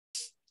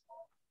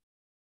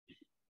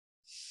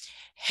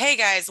Hey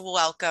guys,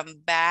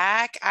 welcome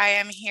back. I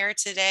am here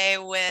today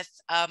with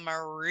a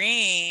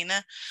Marine.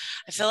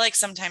 I feel like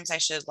sometimes I'm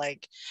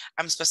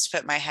supposed to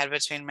put my head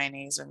between my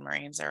knees when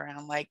Marines are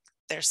around. Like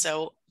they're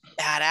so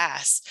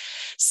badass.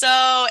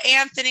 So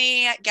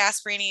Anthony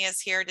Gasperini is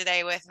here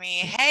today with me.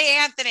 Hey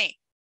Anthony.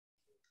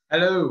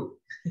 Hello.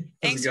 How's it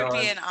Thanks for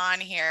going? being on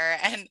here.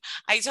 And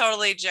I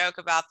totally joke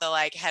about the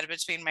like head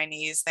between my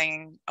knees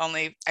thing.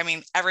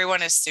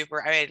 Everyone is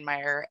super, I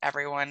admire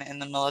everyone in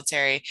the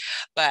military,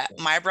 but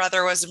my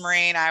brother was a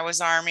Marine, I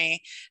was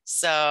Army.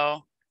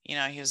 So,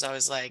 he was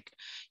always like,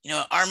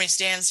 what Army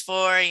stands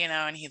for,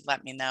 and he'd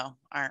let me know,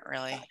 aren't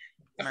really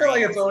I feel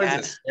like it's Marines always a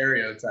yet.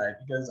 stereotype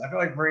because I feel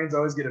like Marines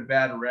always get a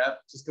bad rep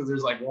just because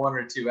there's like one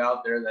or two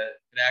out there that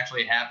it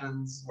actually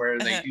happens where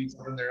they do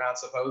something they're not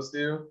supposed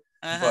to.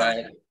 Uh-huh.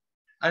 But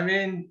I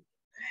mean,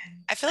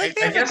 I feel like I,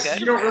 they I have a guess good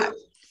you don't rap. really,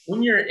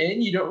 when you're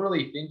in, you don't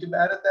really think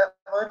about it that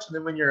much. And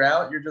then when you're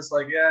out, you're just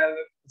like, yeah,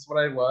 that's what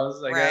I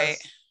was, I Right.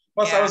 guess.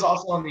 Plus, I Yeah. was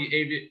also on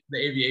the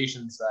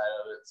aviation side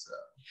of it.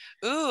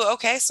 So, Ooh,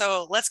 okay.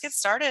 So let's get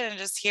started and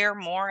just hear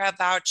more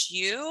about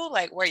you,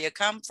 like where you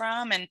come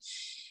from, and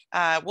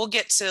we'll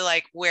get to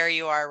like where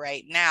you are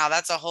right now.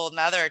 That's a whole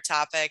nother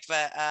topic,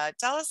 but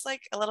tell us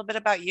like a little bit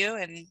about you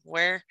and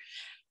where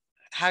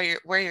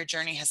your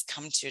journey has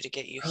come to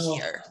get you oh,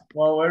 here.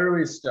 well, where do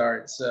we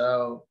start?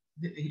 So,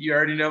 you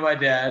already know my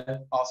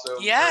dad, also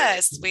Marine.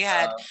 Yes, we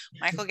had Uh,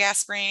 Michael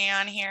Gasperini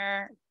on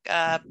here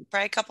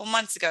probably a couple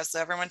months ago, so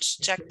everyone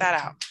should check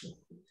that out.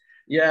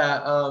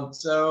 Yeah,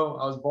 so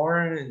I was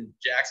born in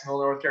Jacksonville,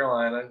 North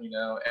Carolina,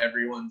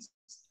 everyone's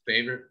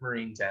favorite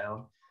Marine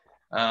town.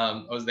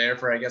 I was there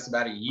for, I guess,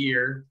 about a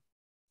year.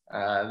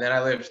 Then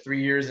I lived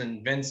 3 years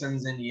in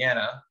Vincennes,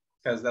 Indiana,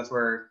 because that's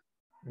where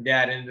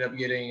dad ended up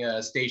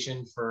getting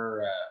stationed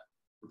for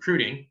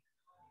recruiting.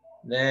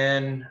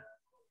 Then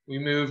we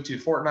moved to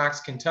Fort Knox,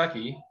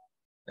 Kentucky,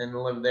 and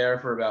lived there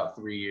for about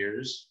 3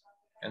 years.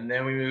 And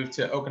then we moved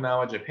to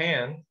Okinawa,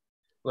 Japan,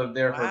 lived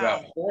there for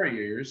about Wow. 4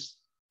 years.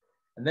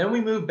 And then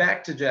we moved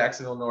back to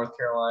Jacksonville, North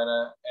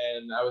Carolina,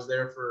 and I was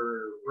there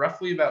for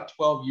roughly about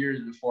 12 years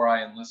before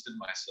I enlisted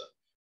myself.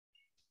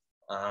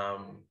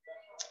 Um,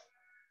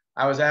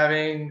 I was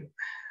having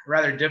a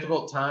rather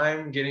difficult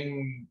time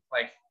getting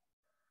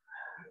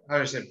I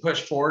would say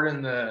pushed forward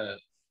in the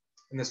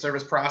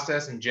service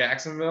process in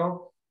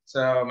Jacksonville.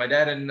 So my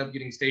dad ended up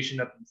getting stationed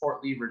up in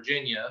Fort Lee,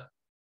 Virginia,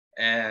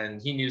 and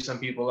he knew some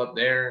people up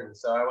there, and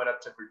so I went up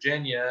to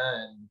Virginia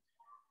and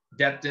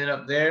depped in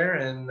up there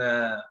and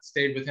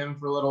stayed with him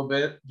for a little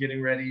bit,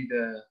 getting ready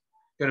to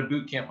go to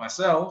boot camp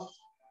myself.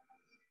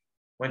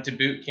 Went to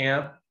boot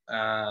camp,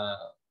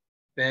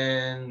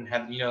 then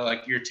had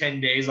like your 10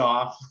 days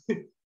off.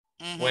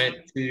 Mm-hmm. Went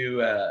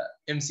to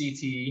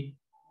MCT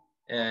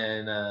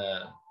and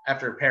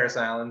after Paris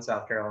Island,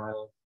 South Carolina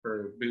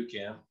for boot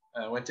camp.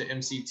 Went to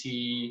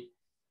MCT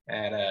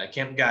at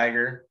Camp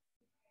Geiger.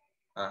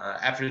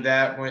 After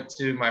that, went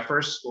to my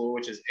first school,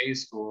 which is A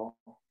school,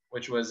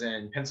 which was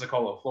in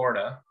Pensacola,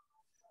 Florida.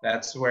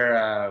 That's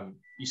where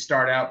you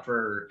start out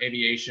for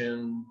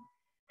aviation,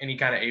 any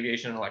kind of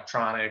aviation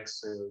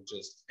electronics, or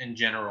just in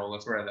general.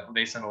 That's where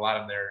they send a lot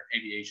of their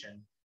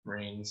aviation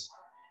Marines.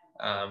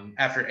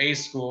 After A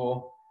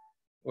school,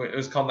 it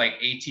was called like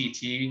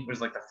ATT. It was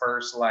like the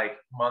first like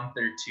month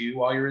or two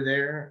while you were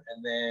there,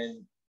 and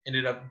then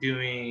ended up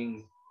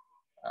doing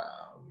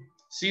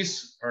C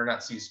or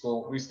not C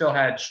school. We still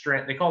had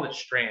Strand. They called it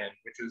Strand,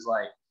 which was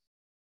like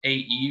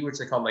AE, which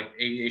they call like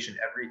aviation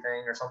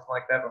everything or something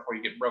like that before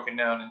you get broken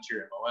down into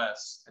your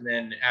MOS. And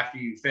then after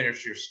you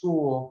finish your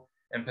school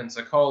in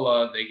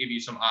Pensacola, they give you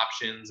some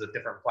options of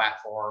different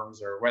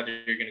platforms or whether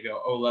you're going to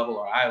go O level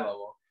or I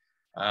level.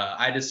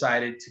 I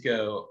decided to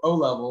go O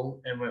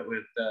level and went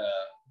with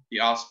the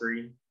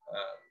Osprey.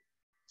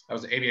 I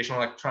was an aviation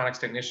electronics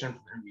technician for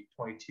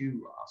the MB-22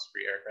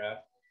 Osprey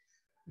aircraft.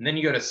 And then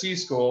you go to C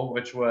school,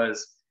 which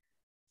was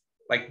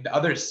like the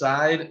other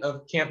side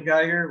of Camp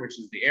Geiger, which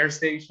is the air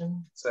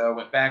station. So I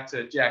went back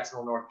to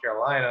Jacksonville, North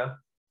Carolina,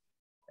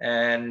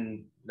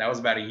 and that was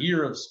about a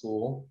year of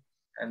school.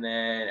 And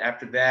then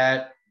after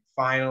that,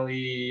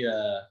 finally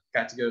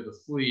got to go to the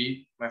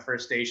fleet. My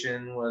first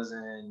station was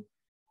in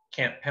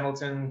Camp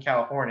Pendleton,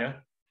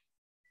 California.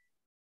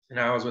 And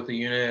I was with the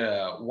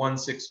unit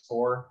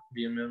 164,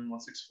 VMM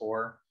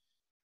 164.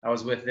 I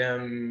was with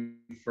them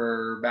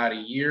for about a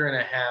year and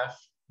a half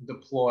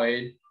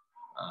deployed,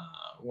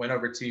 went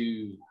over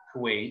to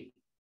Kuwait,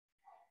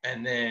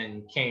 and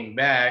then came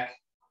back,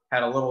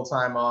 had a little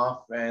time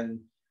off, and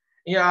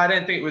I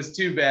didn't think it was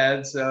too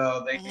bad,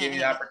 so they gave me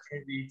the Mm-hmm.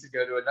 opportunity to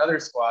go to another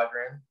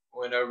squadron.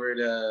 Went over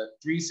to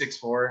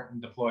 364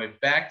 and deployed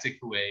back to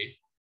Kuwait.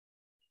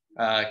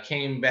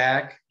 Came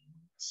back,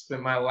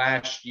 spent my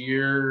last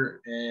year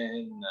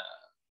in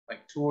like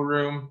tool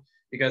room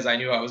because I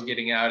knew I was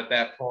getting out at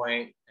that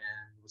point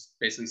and was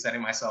basically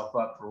setting myself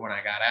up for when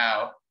I got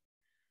out.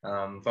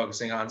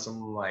 Focusing on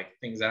some like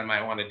things that I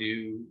might want to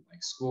do,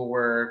 like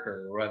schoolwork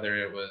or whether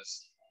it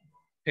was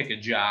pick a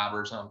job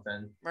or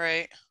something.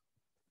 Right.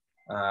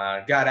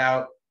 Got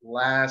out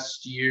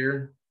last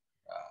year,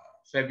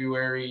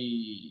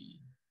 February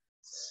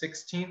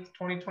 16th,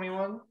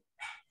 2021,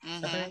 I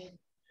Mm-hmm. think,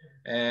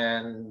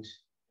 and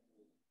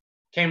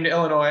came to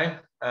Illinois.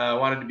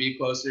 Wanted to be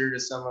closer to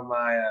some of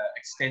my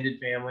extended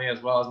family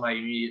as well as my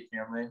immediate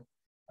family.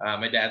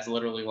 My dad's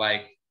literally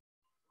like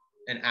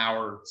an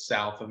hour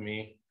south of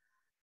me.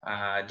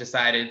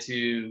 Decided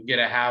to get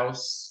a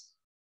house.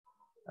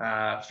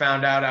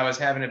 Found out I was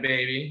having a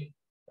baby.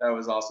 That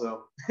was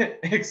also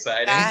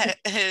exciting. That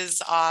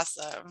is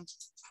awesome.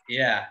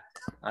 Yeah.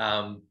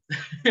 Um,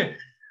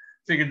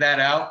 Figured that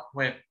out.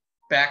 Went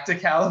back to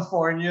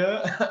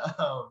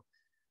California.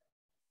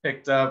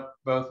 Picked up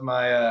both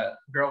my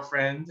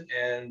girlfriend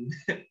and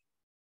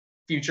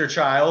future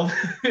child.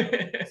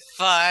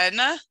 Fun.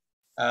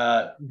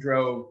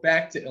 Drove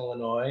back to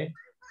Illinois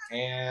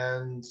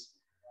and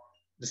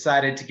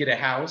decided to get a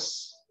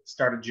house,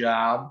 start a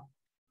job.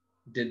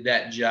 Did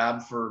that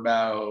job for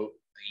about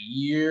a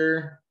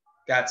year.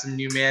 Got some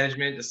new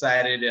management.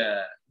 Decided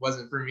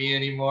wasn't for me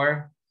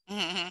anymore.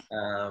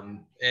 Mm-hmm.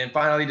 And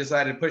finally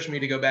decided to push me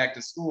to go back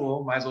to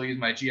school. Might as well use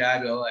my GI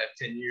Bill. I have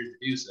 10 years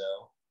to do so.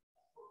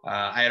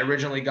 I had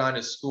originally gone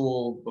to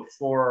school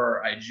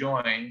before I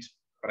joined,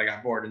 but I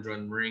got bored and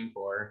joined the Marine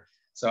Corps.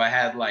 So I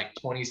had like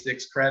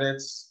 26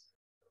 credits.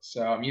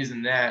 So I'm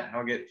using that.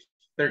 I'll get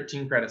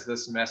 13 credits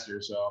this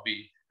semester. So I'll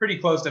be pretty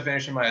close to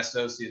finishing my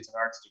associate's in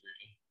arts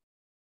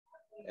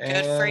degree.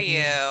 Good for And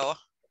you.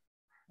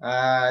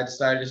 I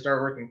decided to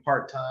start working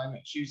part-time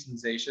at Shoe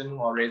Sensation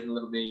while raising a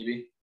little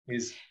baby.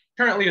 He's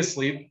currently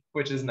asleep,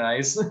 which is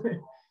nice.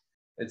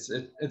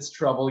 It's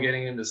trouble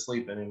getting him to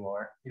sleep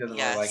anymore. He doesn't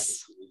really like to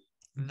Yes, sleep.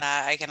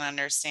 that I can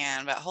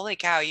understand. But holy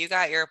cow, you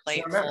got your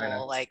plate Right full,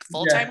 now. like Yeah.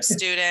 full-time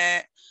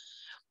student,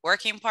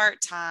 working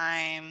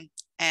part-time,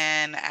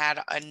 and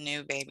add a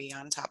new baby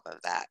on top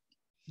of that.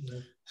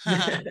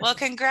 Well,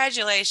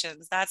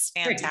 congratulations. That's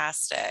Thank you.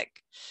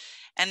 fantastic.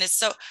 And it's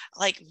so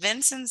like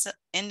Vincent's,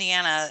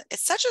 Indiana,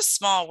 it's such a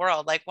small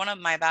world. Like one of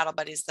my battle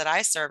buddies that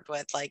I served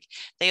with, like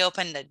they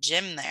opened a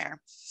gym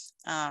there.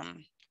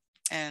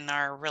 And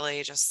are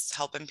really just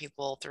helping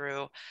people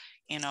through,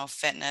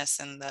 fitness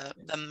and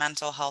the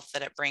mental health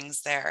that it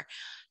brings there.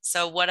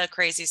 So what a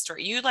crazy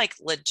story. You like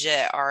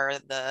legit are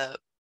the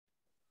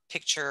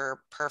picture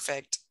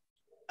perfect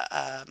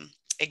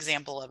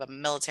example of a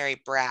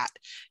military brat.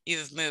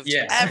 You've moved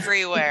Yeah.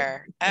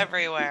 everywhere,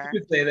 everywhere.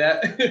 You could say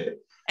that.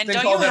 And Been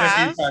don't you called that a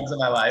few have, times in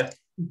my life.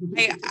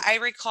 I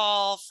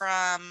recall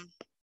from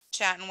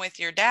chatting with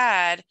your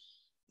dad,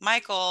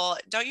 Michael,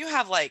 don't you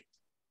have like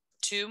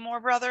two more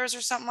brothers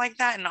or something like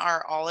that? And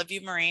are all of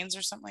you Marines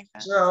or something like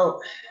that?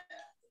 So,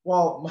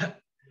 well,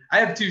 I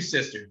have two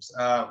sisters.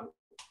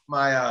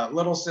 My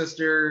little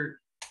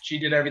sister, she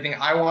did everything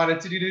I wanted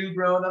to do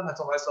growing up. I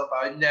told myself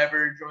I would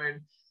never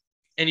join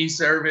any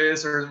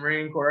service or the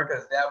Marine Corps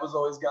because dad was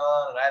always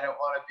gone and I didn't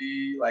want to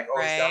be like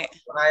always gone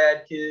Right. when I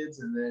had kids.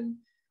 And then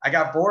I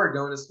got bored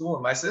going to school.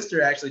 And my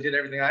sister actually did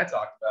everything I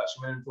talked about.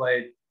 She went and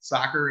played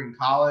soccer in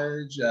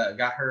college,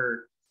 got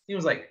her, I think it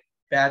was like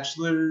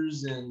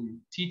bachelor's in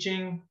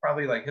teaching,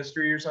 probably like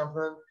history or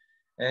something.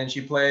 And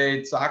she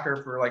played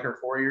soccer for like her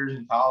 4 years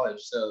in college.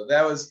 So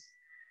that was,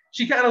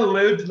 she kind of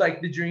lived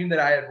like the dream that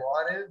I had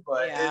wanted,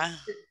 but Yeah.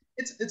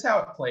 it's how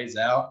it plays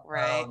out.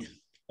 Right.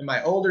 And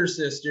my older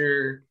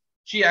sister,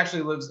 she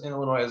actually lives in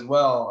Illinois as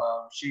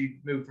well. She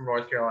moved from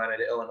North Carolina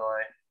to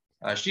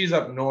Illinois. She's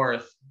up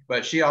north,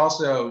 but she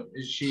also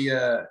she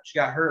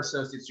got her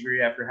associate's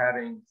degree after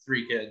having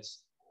 3 kids,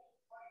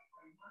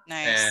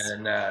 Nice.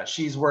 and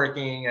she's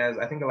working as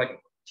I think like a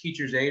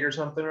teacher's aide or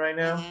something right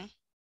now. Mm-hmm.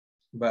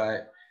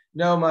 But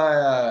no,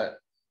 my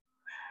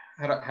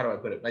how do I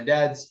put it? My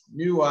dad's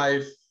new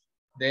wife,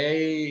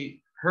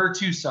 her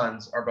 2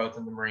 sons are both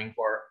in the Marine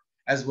Corps,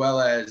 as well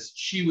as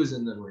she was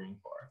in the Marine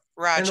Corps.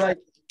 And Roger.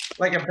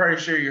 like I'm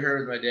pretty sure you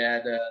heard with my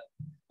dad,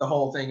 the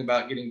whole thing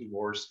about getting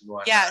divorced and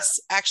whatnot. Yes,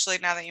 actually,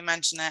 now that you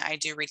mention it, I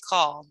do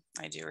recall.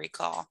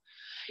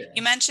 Yeah.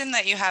 You mentioned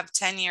that you have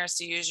 10 years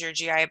to use your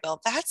GI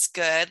Bill. That's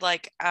good.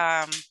 Like,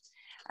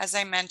 as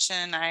I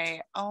mentioned,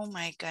 oh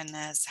my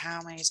goodness, how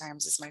many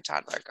times is my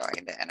toddler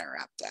going to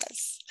interrupt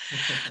us?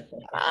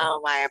 Oh,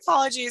 my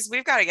apologies.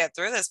 We've got to get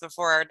through this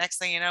before next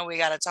thing you know, we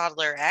got a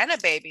toddler and a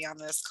baby on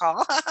this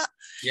call.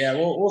 Yeah,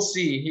 we'll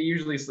see. He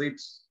usually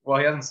sleeps. Well,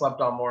 he hasn't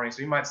slept all morning, so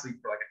he might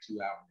sleep for like a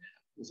 2-hour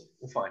nap.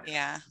 We'll find out.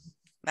 Yeah,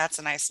 that's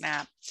a nice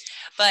nap.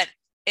 But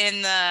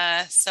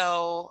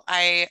so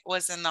I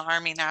was in the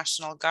Army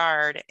National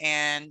Guard,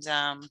 and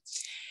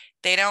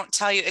they don't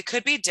tell you, it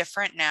could be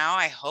different now.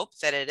 I hope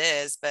that it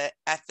is, but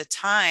at the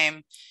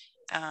time,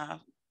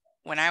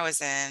 when I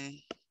was in,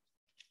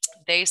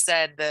 they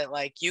said that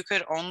like you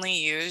could only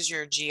use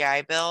your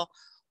GI Bill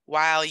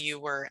while you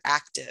were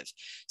active.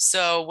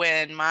 So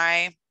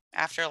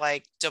after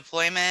like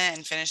deployment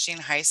and finishing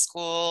high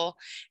school,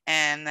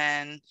 and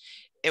then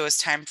it was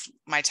time,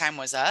 my time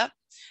was up.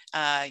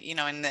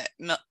 In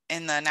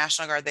the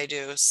National Guard, they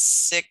do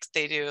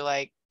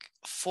like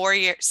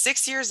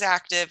 6 years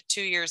active,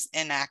 2 years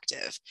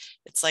inactive.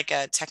 It's like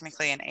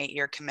technically an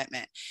 8-year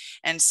commitment.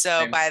 And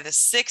so by the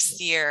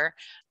 6th year,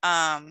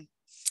 I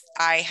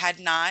had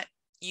not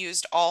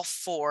used all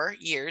 4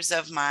 years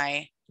of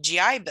my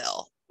GI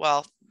Bill.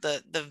 Well,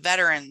 the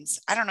veterans,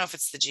 I don't know if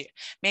it's the G,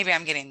 maybe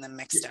I'm getting them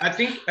mixed up. I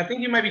think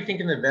you might be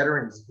thinking the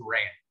veterans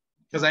grant,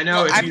 because I know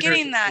Well, if I'm you're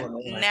getting in that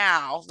Illinois.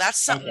 now. That's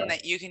something Okay.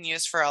 that you can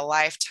use for a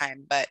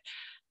lifetime, but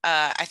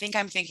I think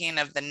I'm thinking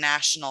of the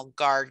National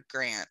Guard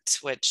grant,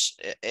 which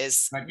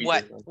is Might be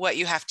what different.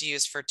 you have to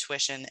use for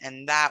tuition,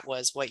 and that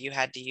was what you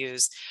had to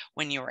use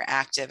when you were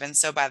active. And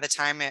so by the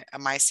time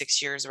my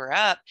 6 years were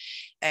up,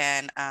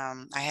 and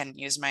I hadn't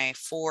used my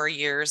 4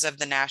 years of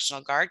the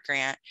National Guard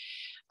grant,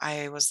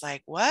 I was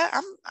like, "What?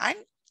 I'm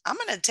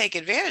going to take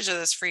advantage of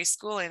this free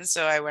schooling."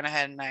 So I went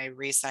ahead and I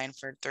re-signed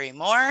for 3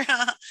 more.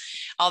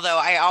 Although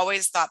I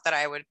always thought that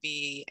I would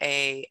be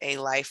a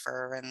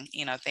lifer, and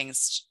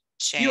things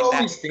You change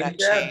always that think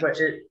that, but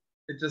change.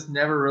 it just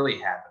never really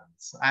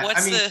happens. I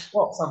What's mean, the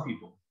well, some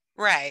people.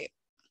 right?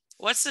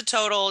 What's the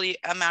total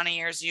amount of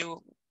years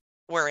you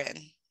were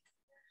in?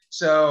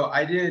 So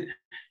I did,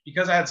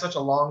 because I had such a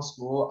long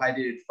school. I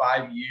did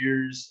 5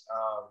 years,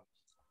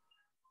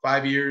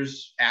 5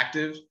 years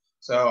active.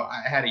 So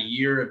I had a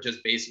year of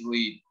just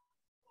basically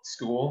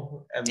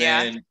school, and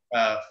Yeah. then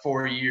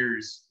 4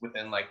 years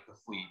within like the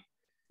fleet.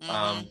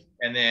 Mm-hmm.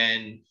 And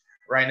then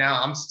right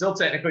now I'm still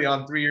technically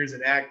on 3 years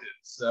inactive.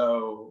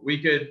 So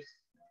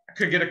I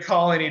could get a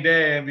call any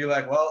day and be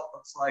like, well,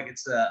 looks like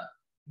it's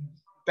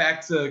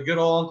back to good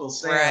old Uncle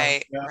Sam,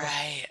 Right,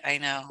 right. I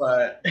know.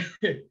 But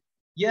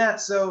yeah,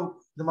 so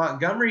the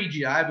Montgomery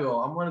GI Bill,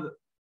 I'm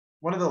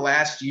one of the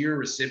last year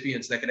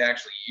recipients that could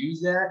actually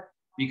use that,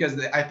 because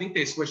I think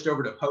they switched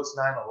over to post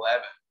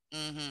 9/11,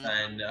 Mm-hmm.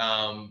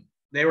 and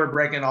they were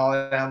breaking all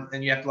that down,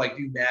 and you have to like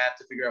do math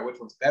to figure out which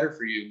one's better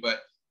for you.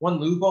 But one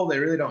loophole they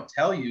really don't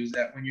tell you is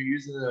that when you're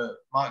using the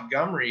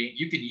Montgomery,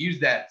 you can use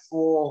that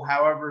full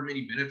however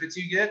many benefits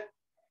you get,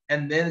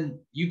 and then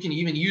you can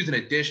even use an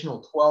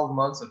additional 12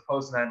 months of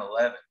post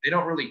 9/11. They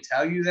don't really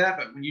tell you that,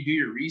 but when you do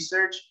your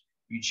research,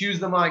 you choose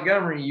the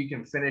Montgomery, you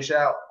can finish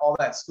out all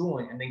that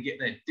schooling and then get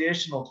an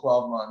additional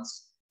 12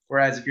 months.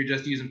 Whereas if you're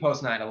just using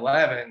post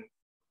 9/11,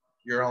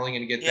 you're only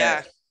going to get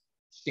Yeah, that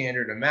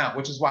standard amount,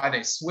 which is why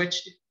they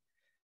switched it.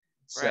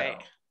 right.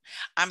 So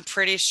I'm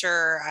pretty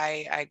sure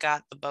I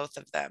got the both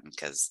of them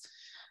because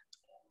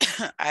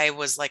I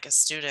was like a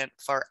student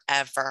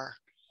forever,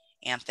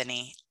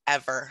 Anthony,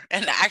 ever.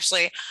 And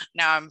actually,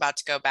 now I'm about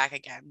to go back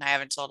again. I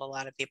haven't told a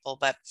lot of people,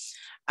 but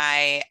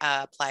I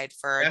applied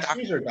for a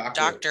master's or doctorate?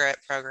 doctorate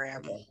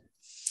program. Okay.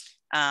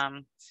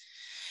 Um,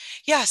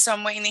 yeah, so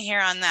I'm waiting to hear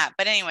on that.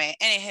 But anyway,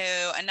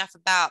 anywho, enough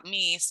about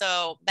me.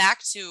 So back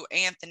to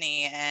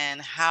Anthony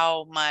and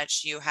how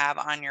much you have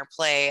on your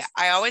plate.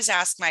 I always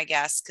ask my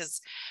guests,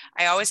 because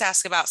I always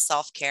ask about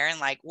self-care and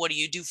like, what do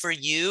you do for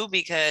you?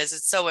 Because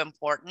it's so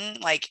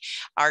important. Like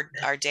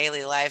our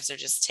daily lives are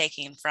just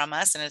taking from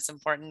us, and it's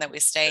important that we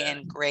stay Yeah.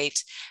 in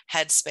great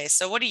headspace.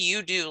 So what do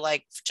you do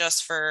like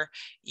just for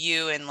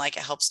you, and like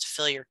it helps to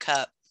fill your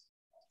cup?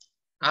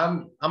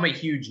 I'm a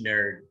huge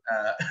nerd.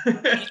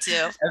 Me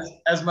too.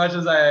 As much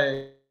as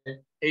I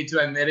hate to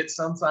admit it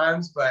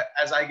sometimes, but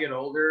as I get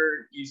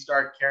older, you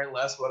start caring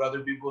less what other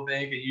people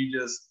think, and you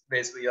just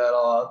basically let it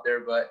all out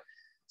there. But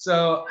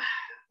so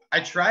I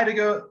try to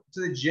go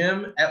to the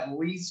gym at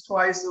least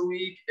twice a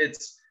week.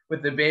 It's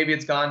with the baby,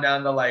 it's gone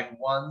down to like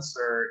once,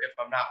 or if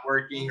I'm not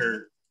working Hmm.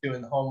 or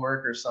doing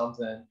homework or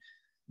something.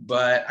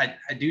 But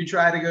I do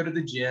try to go to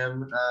the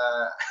gym.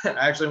 I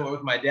actually went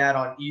with my dad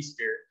on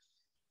Easter.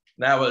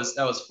 That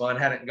was fun.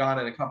 Hadn't gone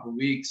in a couple of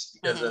weeks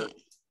because of, Hmm.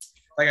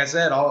 like I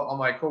said, all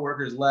my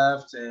coworkers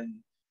left, and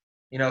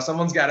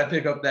someone's got to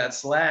pick up that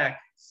slack.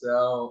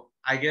 So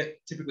I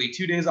get typically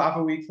 2 days off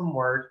a week from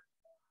work,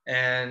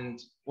 and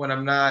when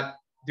I'm not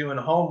doing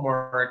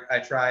homework, I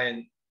try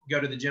and go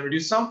to the gym or do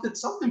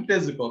something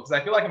physical, because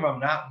I feel like if I'm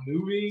not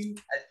moving,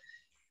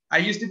 I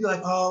used to be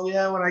like, oh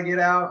yeah, when I get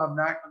out, I'm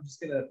just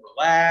gonna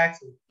relax.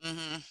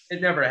 Hmm. It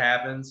never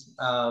happens.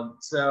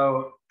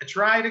 So I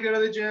try to go to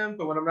the gym,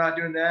 but when I'm not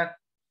doing that,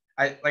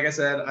 like I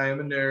said, I am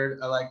a nerd.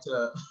 I like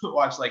to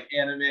watch like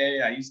anime.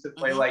 I used to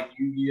play Hmm. like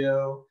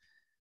Yu-Gi-Oh.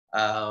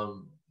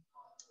 Um,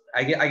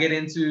 I get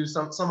into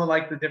some of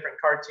like the different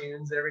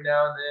cartoons every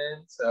now and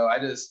then. So I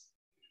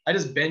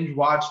just binge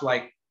watch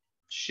like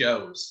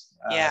shows,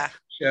 Yeah.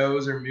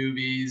 shows or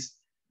movies.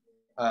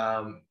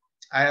 Um,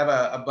 I have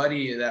a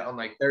buddy that on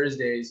like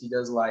Thursdays he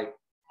does like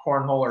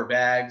cornhole or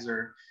bags,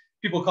 or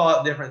people call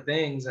it different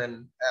things.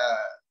 And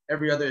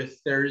every other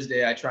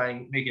Thursday I try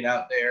and make it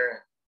out there and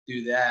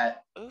do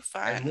that. Oh,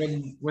 And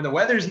fun. when the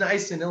weather's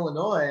nice in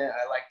Illinois,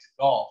 I like to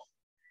golf.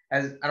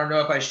 As I don't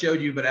know if I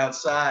showed you, but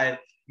outside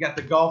you got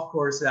the golf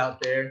course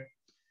out there,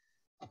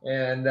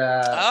 and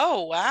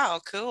Oh,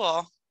 wow.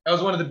 Cool. that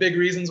was one of the big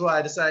reasons why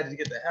I decided to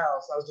get the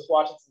house. I was just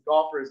watching some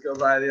golfers go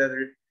by the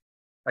other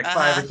like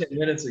five Uh-huh. or 10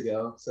 minutes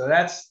ago. So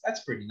that's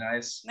pretty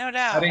nice. No I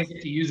doubt. didn't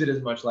get to use it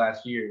as much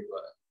last year,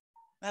 but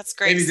That's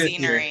great maybe this year.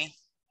 scenery.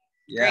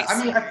 Yeah, Great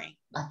I mean, scenery.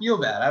 I feel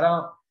bad.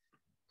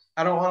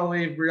 I don't want to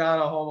leave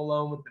Brianna home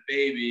alone with the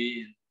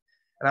baby,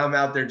 and I'm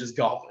out there just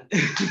golfing.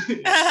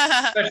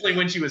 Especially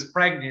when she was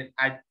pregnant,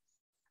 I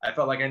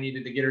felt like I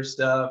needed to get her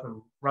stuff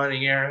and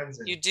running errands,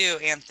 and You do,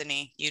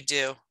 Anthony. You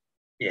do.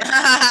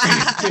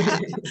 Yeah.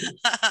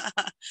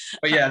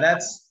 But yeah,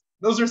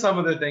 those are some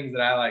of the things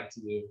that I like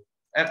to do.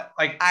 And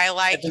like, I I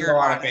like think a your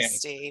lot of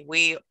families. honesty.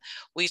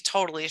 We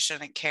totally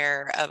shouldn't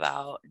care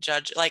about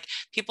judge like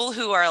people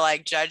who are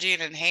like judging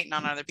and hating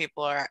on other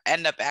people are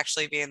end up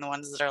actually being the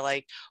ones that are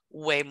like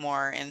way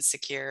more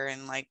insecure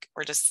and like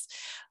we're just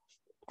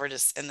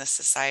in this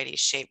society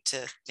shaped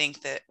to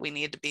think that we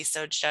need to be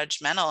so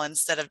judgmental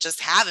instead of just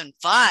having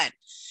fun.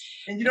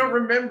 And you don't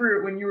And remember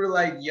it when you were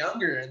like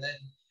younger, and then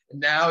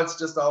now it's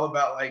just all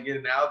about like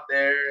getting out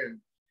there. And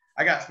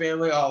I got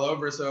family all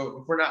over, so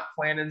if we're not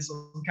planning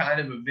some kind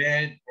of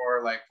event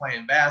or like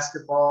playing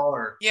basketball,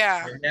 or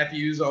yeah. my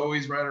nephew's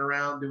always running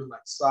around doing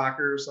like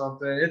soccer or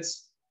something,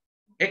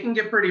 it can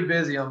get pretty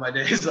busy on my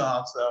days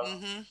off. So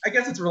Mm-hmm. I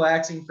guess it's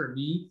relaxing for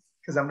me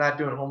because I'm not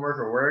doing homework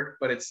or work,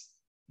 but it's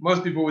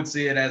most people would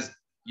see it as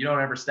you don't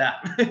ever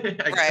stop.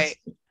 I Right.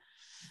 guess.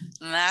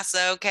 And that's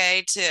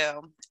okay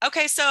too.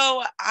 Okay,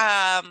 so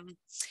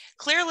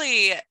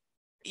clearly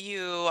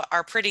you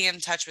are pretty in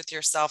touch with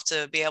yourself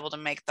to be able to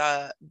make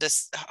the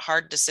this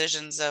hard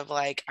decisions of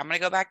like I'm going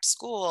to go back to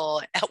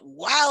school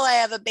while I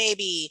have a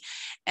baby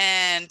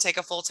and take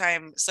a full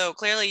time. So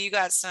clearly you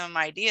got some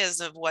ideas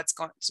of what's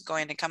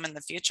going to come in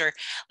the future.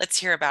 Let's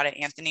hear about it,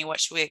 Anthony. What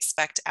should we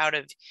expect out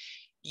of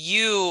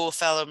you,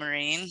 fellow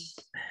Marine?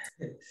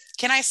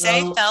 Can I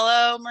say So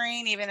fellow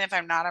Marine even if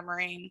I'm not a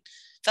Marine?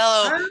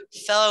 Fellow I,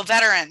 fellow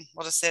veteran.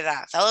 We'll just say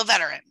that. Fellow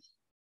veteran.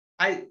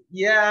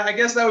 yeah, I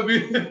guess that would be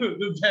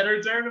the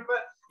better term,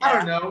 but I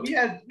Yeah. don't know.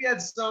 We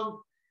had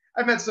some.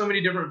 I've met so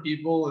many different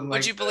people, and Would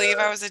like you believe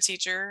I was a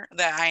teacher,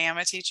 that I am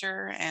a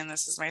teacher, and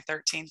this is my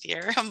 13th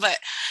year? But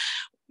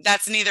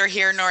that's neither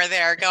here nor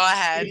there. Go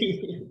ahead.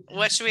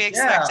 What should we yeah,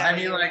 expect out I of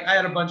mean, you? like I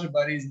had a bunch of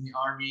buddies in the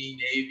Army,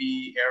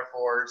 Navy, Air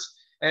Force,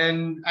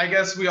 and I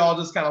guess we all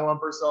just kind of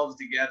lump ourselves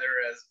together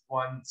as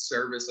one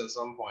service at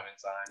some point in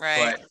time.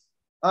 Right.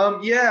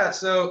 But yeah,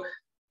 so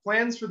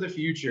plans for the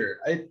future.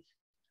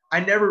 I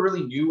never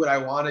really knew what I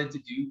wanted to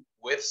do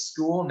with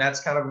school, and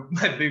that's kind of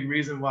my big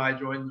reason why I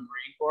joined the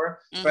Marine Corps.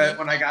 Mm-hmm. But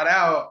when I got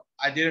out,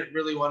 I didn't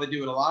really want to do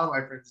what a lot of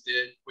my friends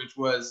did, which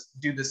was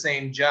do the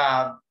same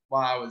job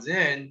while I was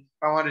in.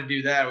 If I wanted to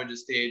do that, I would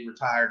just stayed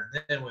retired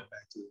and then went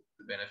back to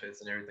the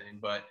benefits and everything.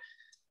 But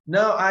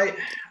no, I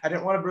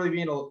didn't want to really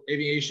be an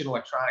aviation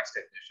electronics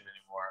technician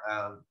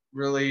anymore.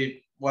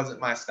 Really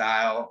wasn't my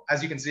style.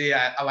 As you can see,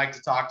 I like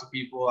to talk to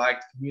people, I like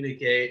to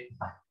communicate,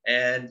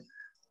 and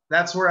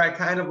that's where I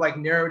kind of like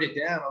narrowed it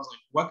down. I was like,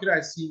 what could I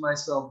see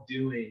myself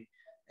doing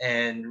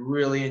and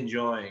really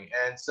enjoying?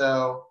 And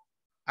so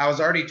I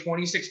was already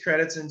 26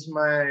 credits into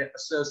my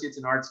associate's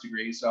in arts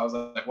degree. So I was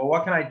like, well,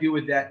 what can I do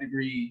with that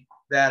degree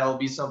that'll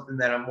be something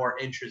that I'm more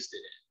interested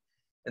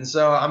in? And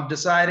so I'm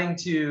deciding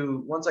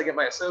to, once I get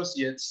my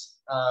associates,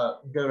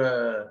 go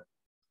to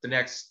the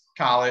next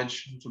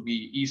college, which will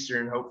be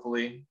Eastern,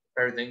 hopefully,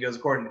 if everything goes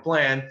according to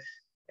plan,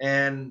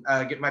 and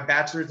get my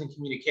bachelor's in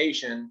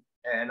communication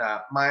and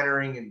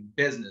minoring in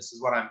business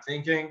is what I'm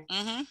thinking.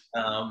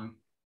 Mm-hmm.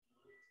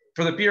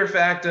 For the pure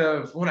fact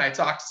of when I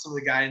talked to some of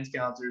the guidance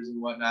counselors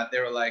and whatnot, they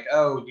were like,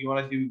 "Oh, do you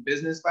want to do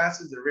business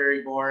classes? They're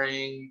very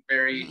boring,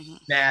 very Mm-hmm.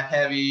 math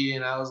heavy."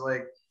 And I was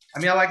like, "I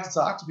mean, I like to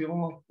talk to people."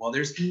 I'm like, "Well,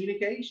 there's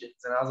communications,"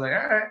 and I was like,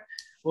 "All right,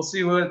 we'll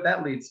see what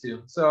that leads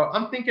to." So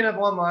I'm thinking of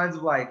along the lines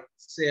of like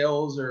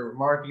sales or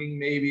marketing,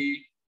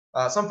 maybe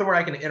something where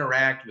I can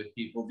interact with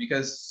people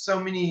because so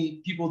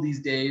many people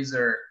these days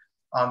are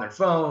on their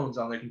phones,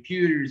 on their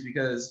computers,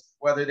 because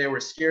whether they were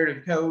scared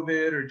of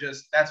COVID or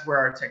just that's where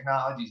our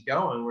technology is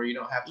going, where you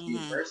don't have to be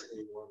in Mm-hmm. person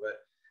anymore. But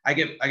I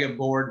get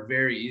bored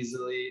very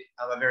easily.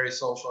 I'm a very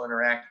social,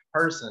 interactive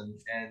person,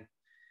 and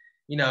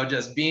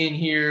just being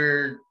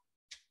here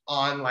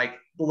on like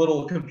the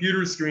little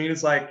computer screen,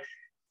 it's like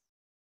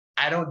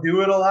I don't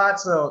do it a lot,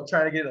 so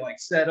trying to get it like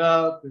set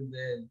up, and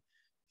then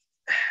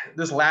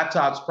this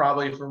laptop's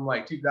probably from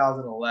like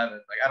 2011.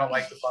 Like I don't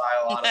like to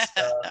buy a lot of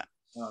stuff.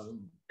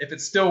 If it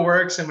still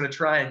works, I'm going to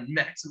try and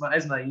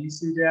maximize my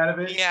usage out of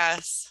it.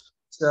 Yes.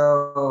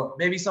 So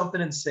maybe something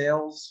in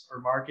sales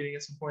or marketing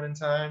at some point in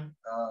time.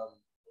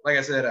 Like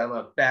I said, I'm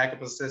a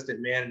backup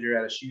assistant manager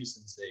at a shoe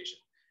sensation.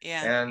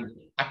 Yeah. And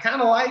I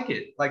kind of like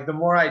it. Like the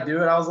more I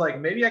do it, I was like,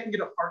 maybe I can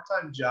get a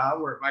part-time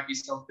job where it might be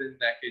something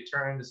that could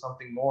turn into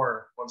something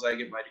more once I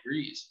get my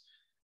degrees.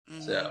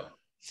 Mm-hmm. So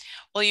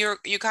Well,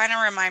 you kind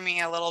of remind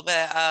me a little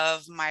bit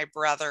of my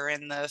brother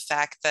in the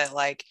fact that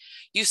like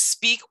you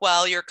speak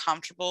well, you're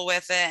comfortable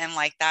with it, and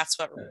like that's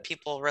what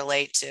people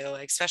relate to,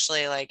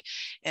 especially like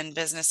in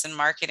business and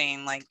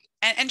marketing, like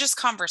and just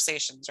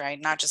conversations, right?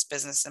 Not just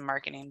business and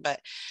marketing, but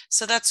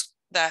so that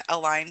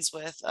aligns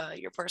with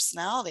your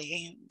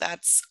personality.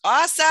 That's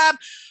awesome.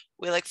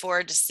 We look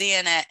forward to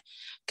seeing it.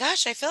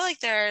 Gosh, I feel like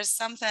there's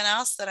something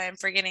else that I'm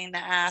forgetting to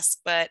ask,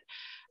 but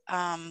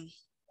um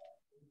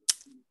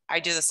I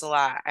do this a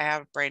lot. I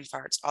have brain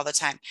farts all the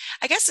time.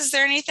 I guess, is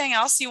there anything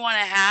else you want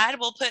to add?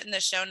 We'll put in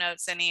the show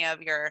notes any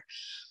of your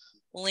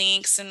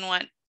links and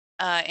what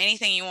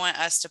anything you want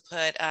us to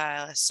put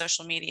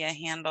social media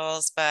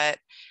handles. But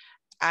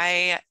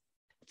I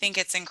think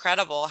it's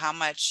incredible how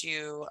much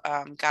you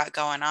got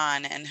going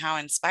on and how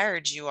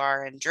inspired you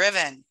are and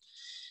driven.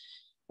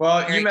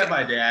 Well, you Very met good.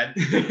 my dad.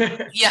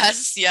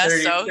 Yes, yes.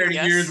 30, So 30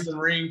 years in yes. the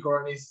Marine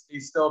Corps, and he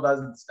still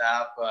doesn't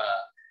stop.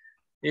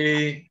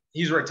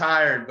 He's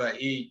retired, but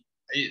he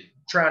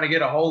trying to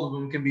get a hold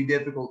of him can be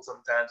difficult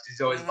sometimes.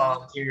 He's always Mm-hmm.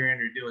 volunteering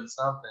or doing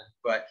something.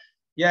 But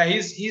yeah,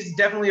 he's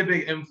definitely a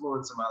big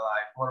influence in my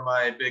life. One of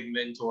my big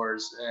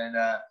mentors, and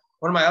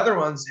one of my other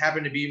ones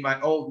happened to be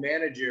my old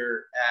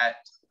manager at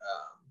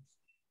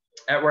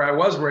where I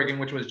was working,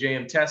 which was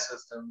JM Test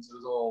Systems. It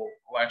was an old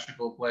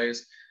electrical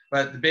place.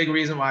 But the big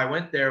reason why I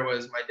went there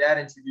was my dad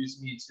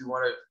introduced me to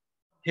one of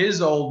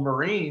his old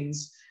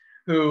Marines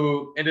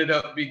who ended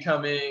up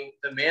becoming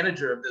the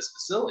manager of this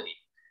facility.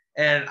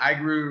 And I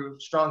grew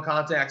strong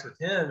contacts with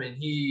him, and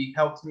he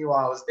helped me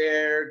while I was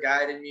there,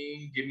 guided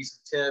me, gave me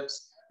some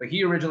tips. But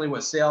he originally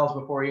was sales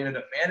before he ended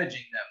up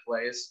managing that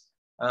place.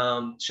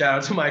 Shout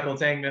out to Michael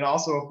Tangman,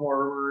 also a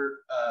former,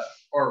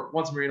 or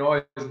once a Marine,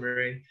 always a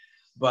Marine.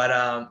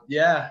 But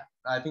yeah,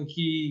 I think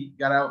he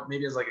got out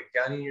maybe as like a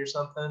gunny or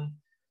something.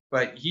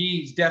 But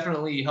he's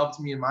definitely helped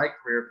me in my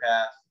career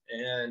path.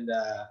 And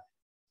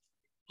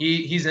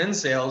he's in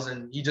sales,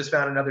 and he just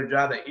found another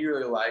job that he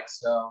really likes.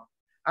 So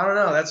I don't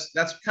know.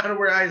 That's kind of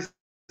where I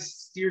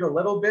steered a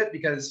little bit,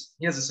 because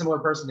he has a similar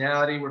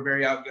personality. We're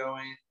very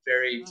outgoing,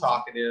 very Mm-hmm.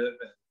 talkative,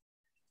 and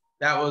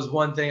that was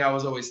one thing I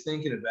was always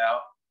thinking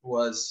about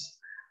was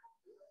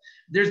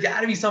there's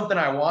got to be something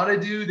I want to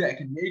do that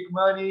can make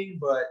money,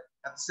 but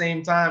at the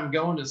same time,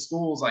 going to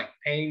school is like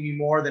paying me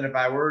more than if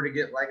I were to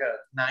get like a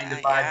 9 to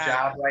 5 Yeah,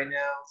 job right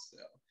now. So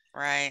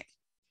right.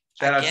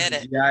 I shout out to get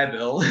the it. GI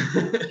Bill.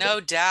 No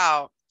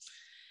doubt.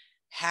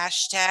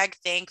 Hashtag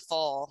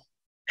thankful.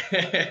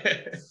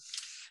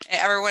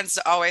 Everyone's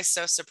always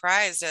so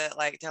surprised at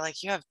like they're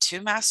like, you have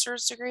two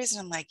master's degrees,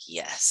 and I'm like,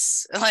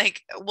 yes.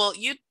 Like, well,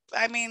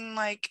 I mean,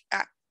 like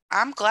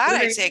I'm glad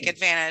I take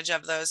advantage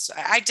of those.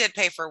 I did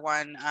pay for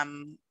one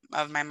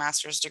of my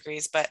master's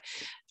degrees, but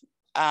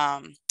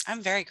I'm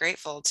very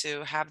grateful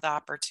to have the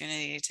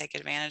opportunity to take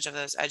advantage of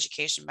those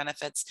education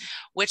benefits,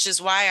 which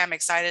is why I'm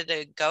excited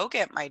to go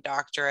get my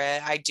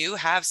doctorate. I do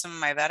have some of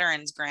my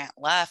veterans grant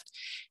left,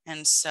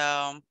 and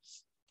so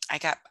I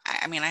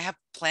have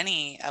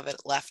plenty of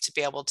it left to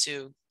be able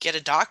to get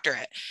a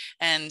doctorate.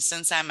 And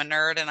since I'm a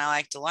nerd and I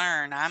like to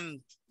learn,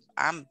 I'm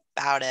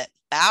about it.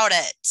 About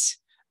it.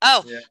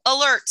 Oh, Yeah.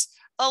 alert,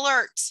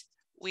 alert.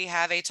 We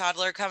have a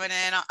toddler coming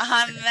in. On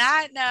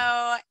that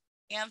note,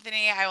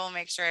 Anthony, I will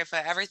make sure I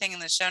put everything in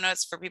the show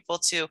notes for people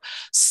to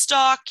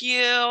stalk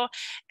you.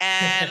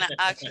 And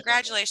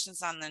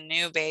congratulations on the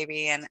new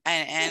baby and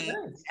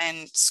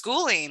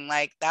schooling.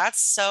 Like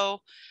that's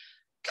so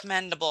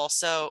commendable.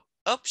 So,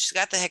 oh, she's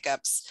got the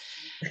hiccups.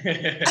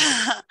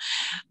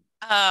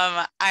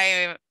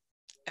 I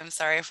am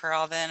sorry for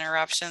all the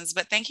interruptions,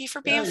 but thank you for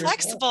No, being you're fine.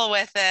 flexible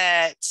with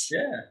it.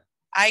 Yeah.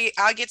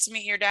 I'll get to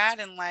meet your dad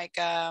in like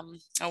a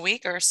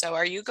week or so.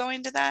 Are you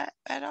going to that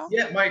at all?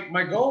 Yeah,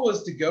 my goal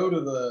was to go to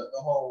the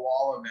whole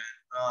wall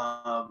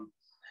event.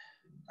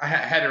 I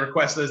had to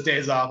request those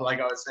days off, like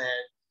I was saying.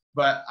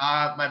 But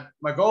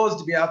my goal is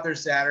to be out there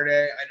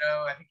Saturday.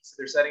 I think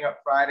they're setting up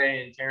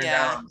Friday and tearing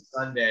down Yeah. on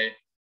Sunday.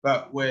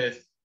 But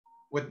with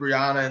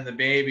Brianna and the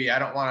baby, I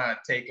don't want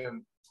to take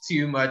him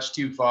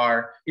too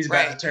far. He's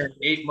about Right. to turn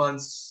 8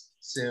 months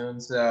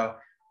soon, so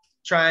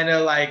trying to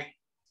like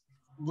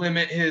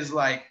limit his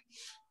like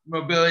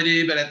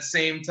mobility, but at the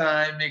same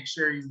time make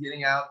sure he's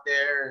getting out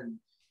there and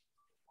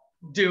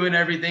doing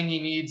everything he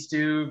needs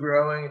to,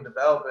 growing and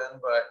developing.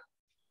 But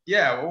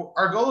yeah, well,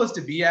 our goal is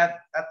to be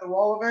at the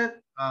wall event.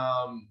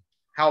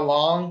 How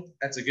long?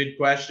 That's a good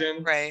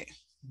question. Right.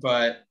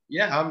 But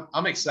yeah,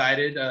 I'm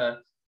excited.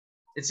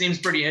 It seems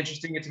pretty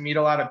interesting. Get to meet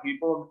a lot of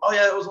people. Oh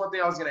yeah, that was one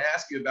thing I was going to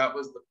ask you about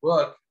was the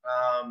book.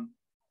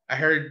 I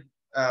heard.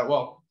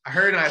 I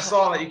heard and I Oh,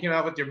 saw that you came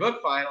out with your book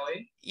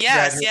finally.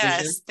 yes, yes.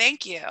 Congratulations.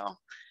 Thank you.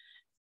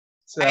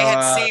 So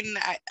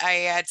I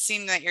had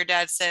seen that your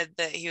dad said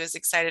that he was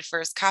excited for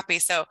his copy.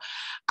 So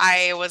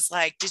I was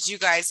like, did you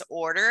guys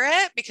order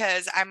it?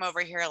 Because I'm over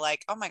here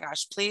like, oh my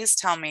gosh, please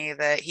tell me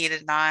that he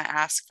did not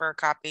ask for a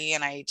copy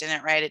and I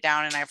didn't write it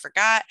down and I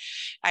forgot.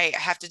 I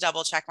have to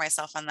double check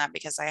myself on that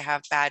because I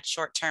have bad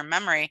short-term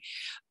memory.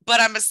 But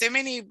I'm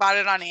assuming he bought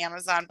it on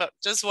Amazon, but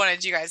just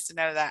wanted you guys to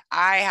know that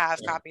I have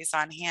copies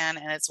on hand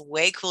and it's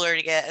way cooler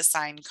to get a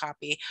signed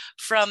copy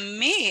from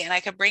me and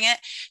I could bring it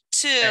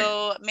hey.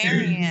 to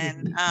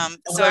Marion. I was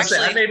So about to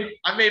say, actually,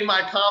 I made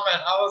my comment.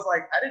 I was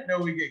like, I didn't know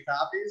we get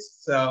copies.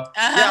 So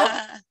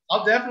yeah,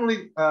 I'll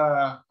definitely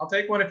I'll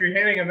take one if you're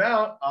handing them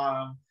out.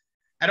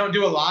 I don't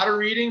do a lot of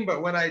reading,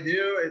 but when I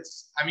do,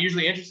 I'm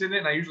usually interested in it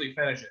and I usually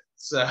finish it.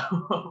 So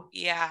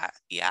yeah,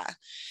 yeah.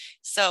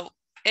 So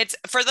it's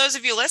for those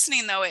of you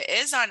listening though, it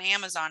is on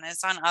Amazon.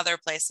 It's on other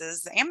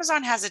places.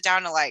 Amazon has it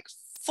down to like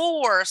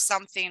four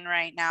something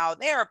right now.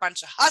 They are a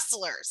bunch of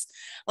hustlers.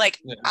 Like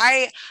yeah.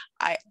 I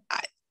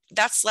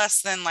that's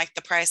less than like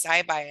the price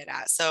I buy it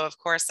at. So of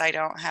course I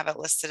don't have it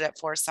listed at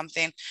for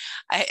something.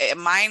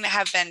 Mine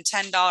have been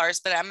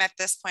 $10, but I'm at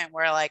this point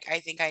where like I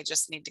think I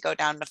just need to go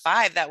down to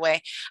 5. That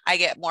way I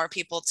get more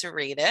people to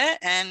read it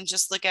and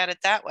just look at it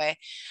that way.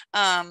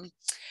 Um,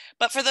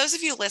 but for those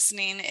of you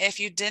listening, if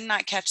you did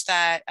not catch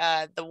that,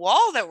 the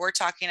wall that we're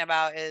talking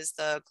about is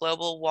the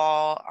global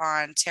wall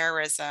on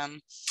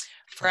terrorism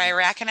for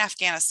Iraq and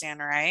Afghanistan,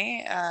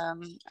 right?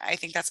 I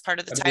think that's part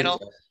of the I believe title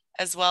so.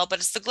 as well, but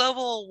it's the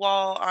global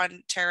wall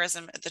on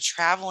terrorism, the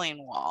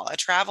traveling wall, a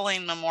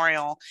traveling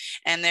memorial.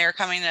 And they're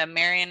coming to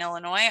Marion,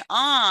 Illinois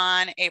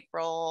on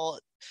April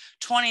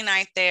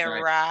 29th. They Right.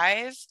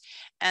 arrive.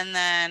 And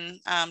then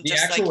The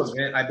just like, actual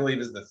event, I believe,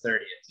 is the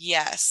 30th.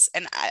 yes.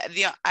 And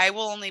I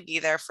will only be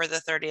there for the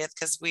 30th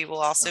because we will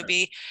also Okay.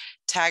 be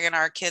tagging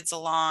our kids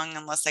along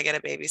unless I get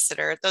a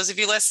babysitter. Those of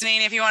you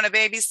listening, if you want to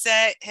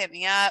babysit, hit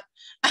me up.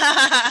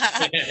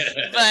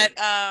 But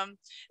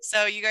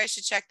so you guys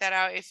should check that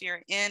out if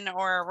you're in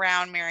or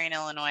around Marion,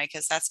 Illinois,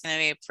 because that's going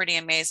to be pretty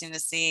amazing to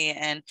see.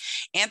 And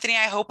Anthony,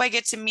 I hope I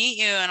get to meet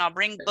you and I'll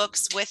bring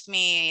books with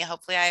me.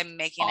 Hopefully I'm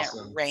making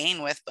Awesome. it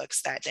rain with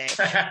books that day.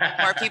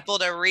 More people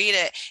to read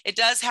it. It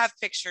does have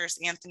pictures,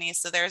 Anthony.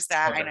 So there's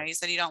that. Okay. I know you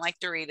said you don't like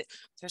to read it.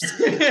 There's some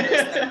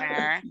pictures in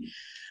there.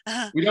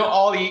 We don't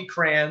all eat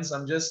crayons.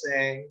 I'm just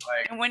saying,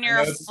 like, And when I you're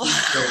know a it's a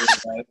secret,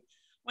 but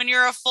when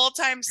you're a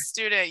full-time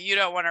student, you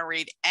don't want to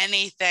read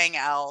anything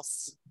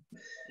else.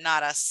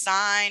 Not a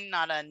sign,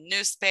 not a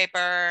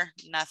newspaper,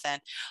 nothing.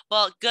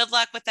 Well, good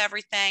luck with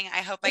everything. I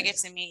hope I get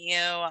to meet you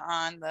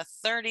on the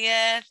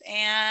 30th.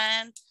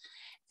 And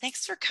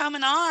thanks for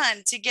coming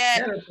on to get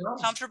yeah, no problem.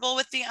 comfortable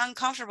with the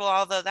uncomfortable,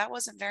 although that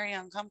wasn't very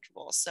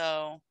uncomfortable.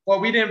 So, Well,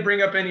 we didn't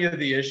bring up any of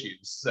the issues,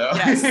 so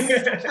yes,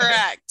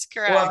 correct.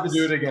 we'll have to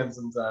do it again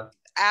sometime.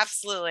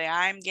 Absolutely.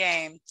 I'm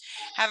game.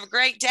 Have a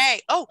great day.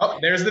 Oh,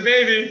 there's the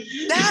baby.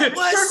 that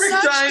was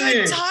Perfect such timing.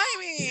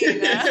 good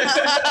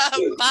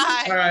timing.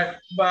 Bye. All right.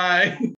 Bye.